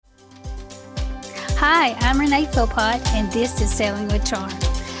Hi, I'm Renee Philpott, and this is Selling with Charm.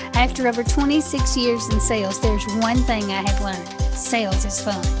 After over 26 years in sales, there's one thing I have learned. Sales is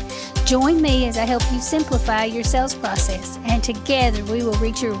fun. Join me as I help you simplify your sales process, and together we will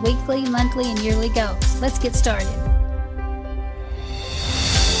reach your weekly, monthly, and yearly goals. Let's get started.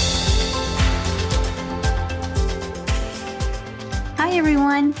 Hi,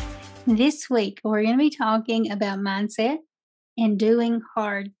 everyone. This week, we're going to be talking about mindset and doing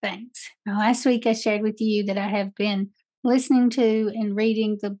hard things. Now, last week, I shared with you that I have been listening to and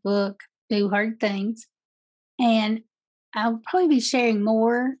reading the book, Do Hard Things. And I'll probably be sharing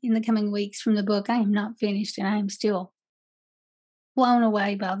more in the coming weeks from the book. I am not finished, and I am still blown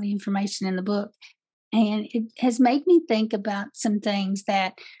away by the information in the book. And it has made me think about some things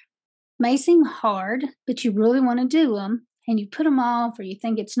that may seem hard, but you really want to do them, and you put them off, or you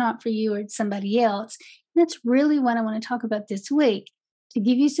think it's not for you or it's somebody else. And that's really what I want to talk about this week, to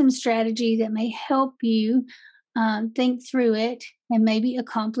give you some strategy that may help you think through it and maybe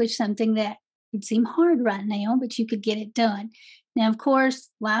accomplish something that would seem hard right now, but you could get it done. Now, of course,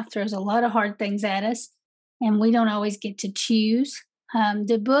 life throws a lot of hard things at us, and we don't always get to choose.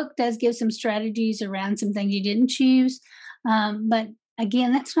 The book does give some strategies around some things you didn't choose, but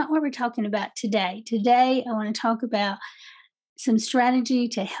again, that's not what we're talking about today. Today, I want to talk about some strategy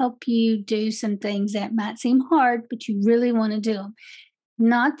to help you do some things that might seem hard, but you really want to do them.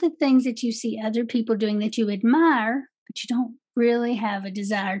 Not the things that you see other people doing that you admire, but you don't really have a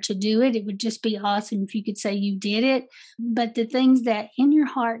desire to do it. It would just be awesome if you could say you did it. But the things that in your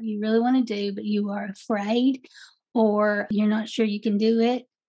heart you really want to do, but you are afraid or you're not sure you can do it,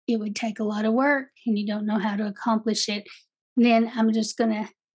 it would take a lot of work and you don't know how to accomplish it, then I'm just going to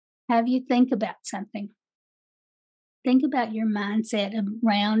have you think about something. Think about your mindset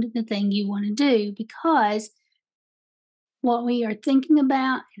around the thing you want to do, because what we are thinking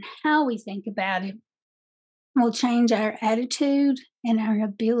about and how we think about it will change our attitude and our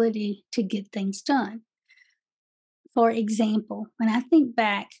ability to get things done. For example, when I think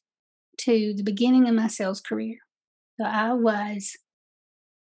back to the beginning of my sales career, so I was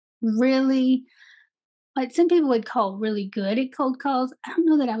really, what some people would call really good at cold calls. I don't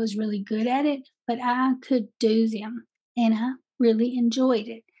know that I was really good at it, but I could do them and I really enjoyed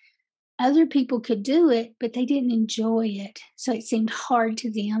it. Other people could do it, but they didn't enjoy it. So it seemed hard to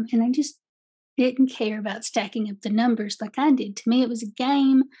them. And I just didn't care about stacking up the numbers like I did. To me, it was a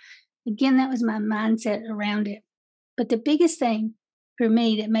game. Again, that was my mindset around it. But the biggest thing for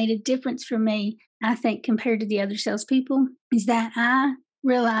me that made a difference for me, I think, compared to the other salespeople, is that I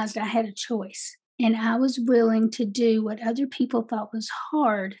realized I had a choice. And I was willing to do what other people thought was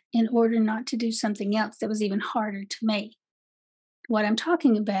hard in order not to do something else that was even harder to me. What I'm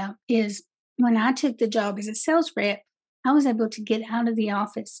talking about is when I took the job as a sales rep, I was able to get out of the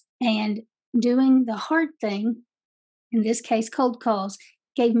office, and doing the hard thing, in this case, cold calls,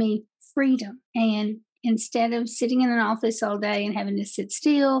 gave me freedom. And instead of sitting in an office all day and having to sit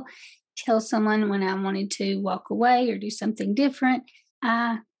still, tell someone when I wanted to walk away or do something different,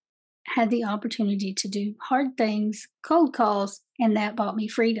 I had the opportunity to do hard things, cold calls, and that brought me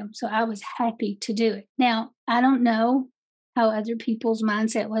freedom. So I was happy to do it. Now, I don't know how other people's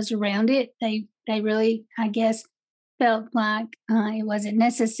mindset was around it. They really, I guess, felt like it wasn't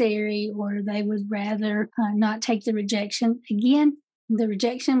necessary, or they would rather not take the rejection. Again, the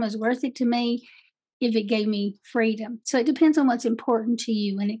rejection was worth it to me if it gave me freedom. So it depends on what's important to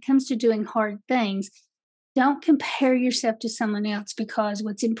you. When it comes to doing hard things, don't compare yourself to someone else, because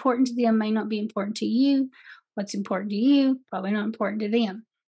what's important to them may not be important to you. What's important to you, probably not important to them.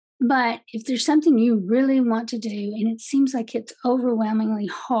 But if there's something you really want to do and it seems like it's overwhelmingly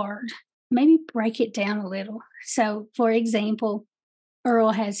hard, maybe break it down a little. So, for example,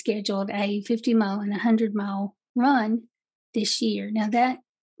 Earl has scheduled a 50-mile and 100-mile run this year. Now, that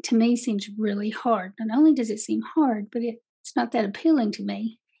to me seems really hard. Not only does it seem hard, but it's not that appealing to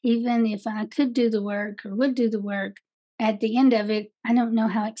me. Even if I could do the work or would do the work, at the end of it, I don't know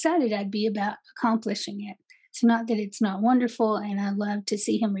how excited I'd be about accomplishing it. It's not that it's not wonderful, and I love to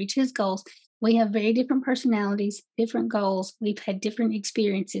see him reach his goals. We have very different personalities, different goals. We've had different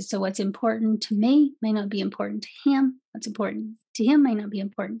experiences. So what's important to me may not be important to him. What's important to him may not be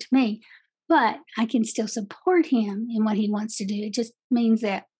important to me. But I can still support him in what he wants to do. It just means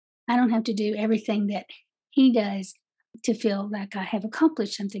that I don't have to do everything that he does to feel like I have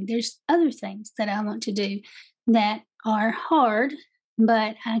accomplished something. There's other things that I want to do that are hard,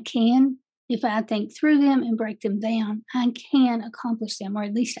 but I can, if I think through them and break them down, I can accomplish them, or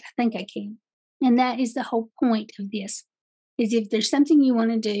at least I think I can. And that is the whole point of this, is if there's something you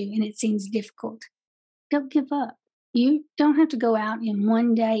want to do and it seems difficult, don't give up. You don't have to go out in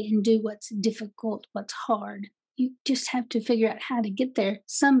one day and do what's difficult, what's hard. You just have to figure out how to get there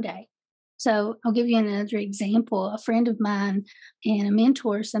someday. So I'll give you another example. A friend of mine and a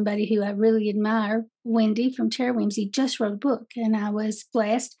mentor, somebody who I really admire, Wendy from Chair Whimsy, just wrote a book, and I was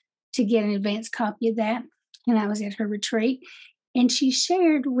blessed to get an advance copy of that. And I was at her retreat, and she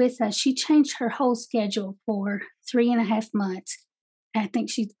shared with us, she changed her whole schedule for 3.5 months. I think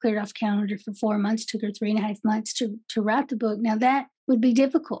she cleared off calendar for 4 months, took her 3.5 months to write the book. Now that would be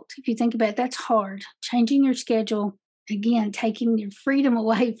difficult. If you think about it, that's hard. Changing your schedule, again, taking your freedom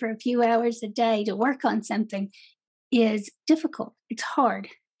away for a few hours a day to work on something is difficult. It's hard.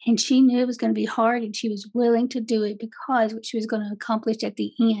 And she knew it was going to be hard, and she was willing to do it because what she was going to accomplish at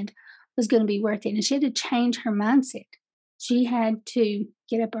the end was going to be worth it. And she had to change her mindset. She had to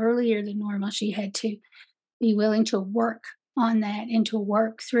get up earlier than normal. She had to be willing to work on that and to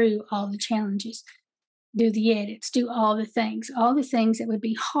work through all the challenges, do the edits, do all the things that would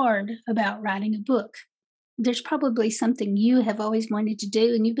be hard about writing a book. There's probably something you have always wanted to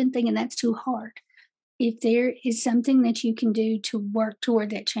do and you've been thinking that's too hard. If there is something that you can do to work toward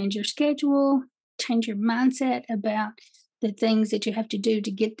that, change your schedule, change your mindset about the things that you have to do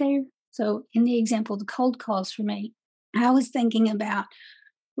to get there. So, in the example, the cold calls for me, I was thinking about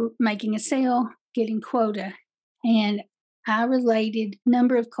making a sale, getting quota, and I related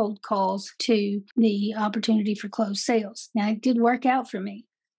number of cold calls to the opportunity for closed sales. Now it did work out for me.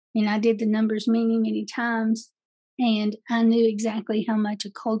 And I did the numbers many, many times. And I knew exactly how much a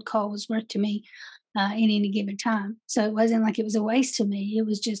cold call was worth to me in any given time. So it wasn't like it was a waste to me. It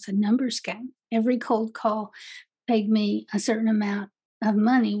was just a numbers game. Every cold call paid me a certain amount of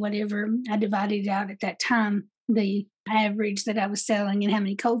money, whatever I divided it out at that time, the average that I was selling and how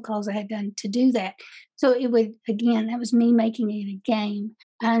many cold calls I had done to do that. So it would, again, that was me making it a game.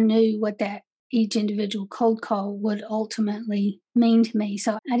 I knew what that each individual cold call would ultimately mean to me.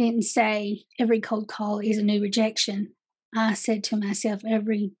 So I didn't say every cold call is a new rejection. I said to myself,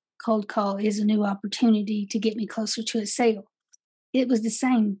 every cold call is a new opportunity to get me closer to a sale. It was the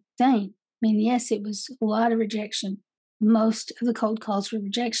same thing. I mean, yes, it was a lot of rejection. Most of the cold calls were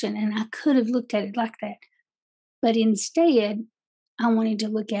rejection, and I could have looked at it like that. But instead, I wanted to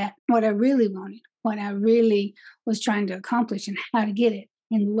look at what I really wanted, what I really was trying to accomplish, and how to get it.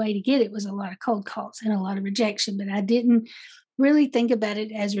 And the way to get it was a lot of cold calls and a lot of rejection. But I didn't really think about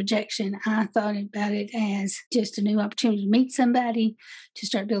it as rejection. I thought about it as just a new opportunity to meet somebody, to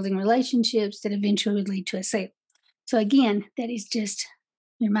start building relationships that eventually would lead to a sale. So, again, that is just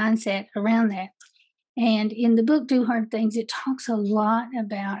your mindset around that. And in the book, Do Hard Things, it talks a lot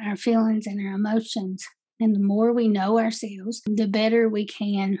about our feelings and our emotions. And the more we know ourselves, the better we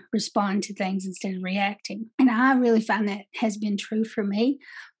can respond to things instead of reacting. And I really find that has been true for me.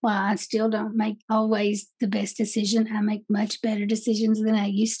 While I still don't make always the best decision, I make much better decisions than I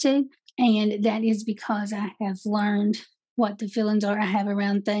used to. And that is because I have learned what the feelings are I have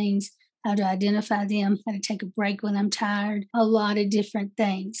around things, how to identify them, how to take a break when I'm tired, a lot of different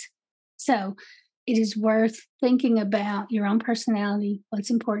things. So it is worth thinking about your own personality, what's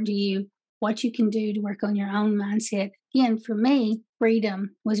important to you, what you can do to work on your own mindset. Again, for me,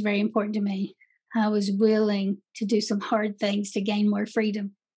 freedom was very important to me. I was willing to do some hard things to gain more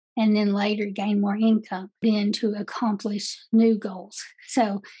freedom and then later gain more income, then to accomplish new goals.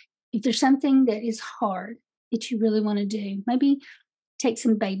 So if there's something that is hard that you really want to do, maybe take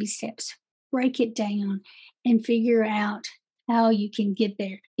some baby steps, break it down, and figure out how you can get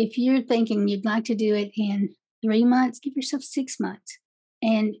there. If you're thinking you'd like to do it in 3 months, give yourself 6 months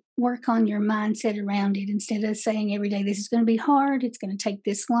and work on your mindset around it instead of saying every day, this is going to be hard, it's going to take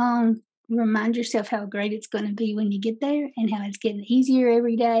this long. Remind yourself how great it's going to be when you get there and how it's getting easier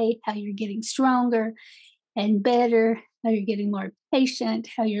every day, how you're getting stronger and better, how you're getting more patient,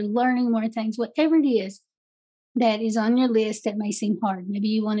 how you're learning more things, whatever it is that is on your list that may seem hard. Maybe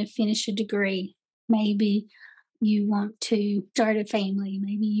you want to finish a degree. Maybe you want to start a family.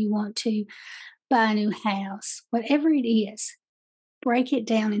 Maybe you want to buy a new house. Whatever it is, break it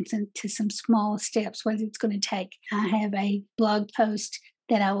down into some small steps, what it's going to take. I have a blog post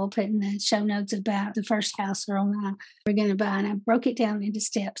that I will put in the show notes about the first house we're going to buy. And I broke it down into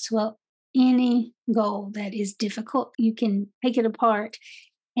steps. Well, any goal that is difficult, you can take it apart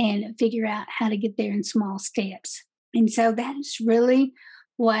and figure out how to get there in small steps. And so that is really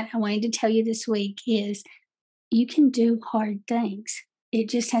what I wanted to tell you this week is you can do hard things. It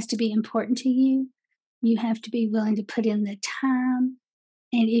just has to be important to you. You have to be willing to put in the time.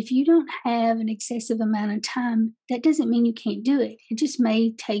 And if you don't have an excessive amount of time, that doesn't mean you can't do it. It just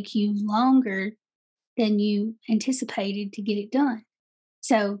may take you longer than you anticipated to get it done.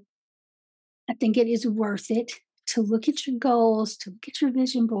 So I think it is worth it to look at your goals, to look at your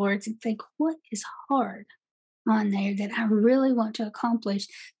vision boards and think, what is hard on there that I really want to accomplish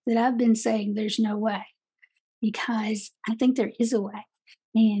that I've been saying there's no way? Because I think there is a way.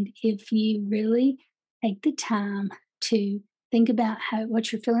 And if you really take the time to think about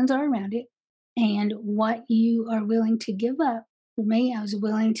what your feelings are around it and what you are willing to give up. For me, I was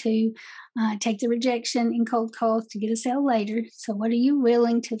willing to take the rejection in cold calls to get a sale later. So, what are you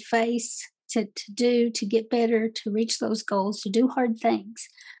willing to face, to do, to get better, to reach those goals, to do hard things?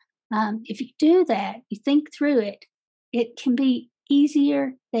 If you do that, you think through it, it can be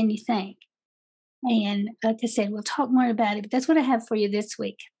easier than you think. And like I said, we'll talk more about it, but that's what I have for you this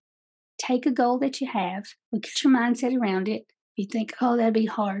week. Take a goal that you have, look at your mindset around it. You think, oh, that'd be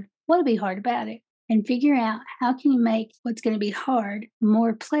hard. What'd be hard about it? And figure out how can you make what's going to be hard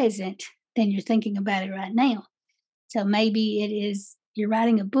more pleasant than you're thinking about it right now. So maybe it is you're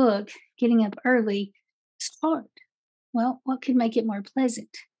writing a book, getting up early, it's hard. Well, what could make it more pleasant?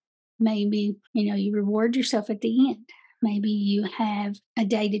 Maybe, you reward yourself at the end. Maybe you have a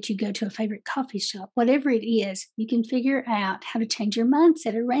day that you go to a favorite coffee shop. Whatever it is, you can figure out how to change your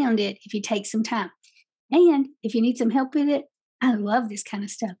mindset around it if you take some time. And if you need some help with it, I love this kind of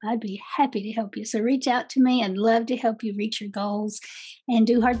stuff. I'd be happy to help you. So reach out to me. I'd love to help you reach your goals and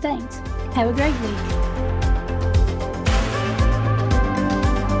do hard things. Have a great week.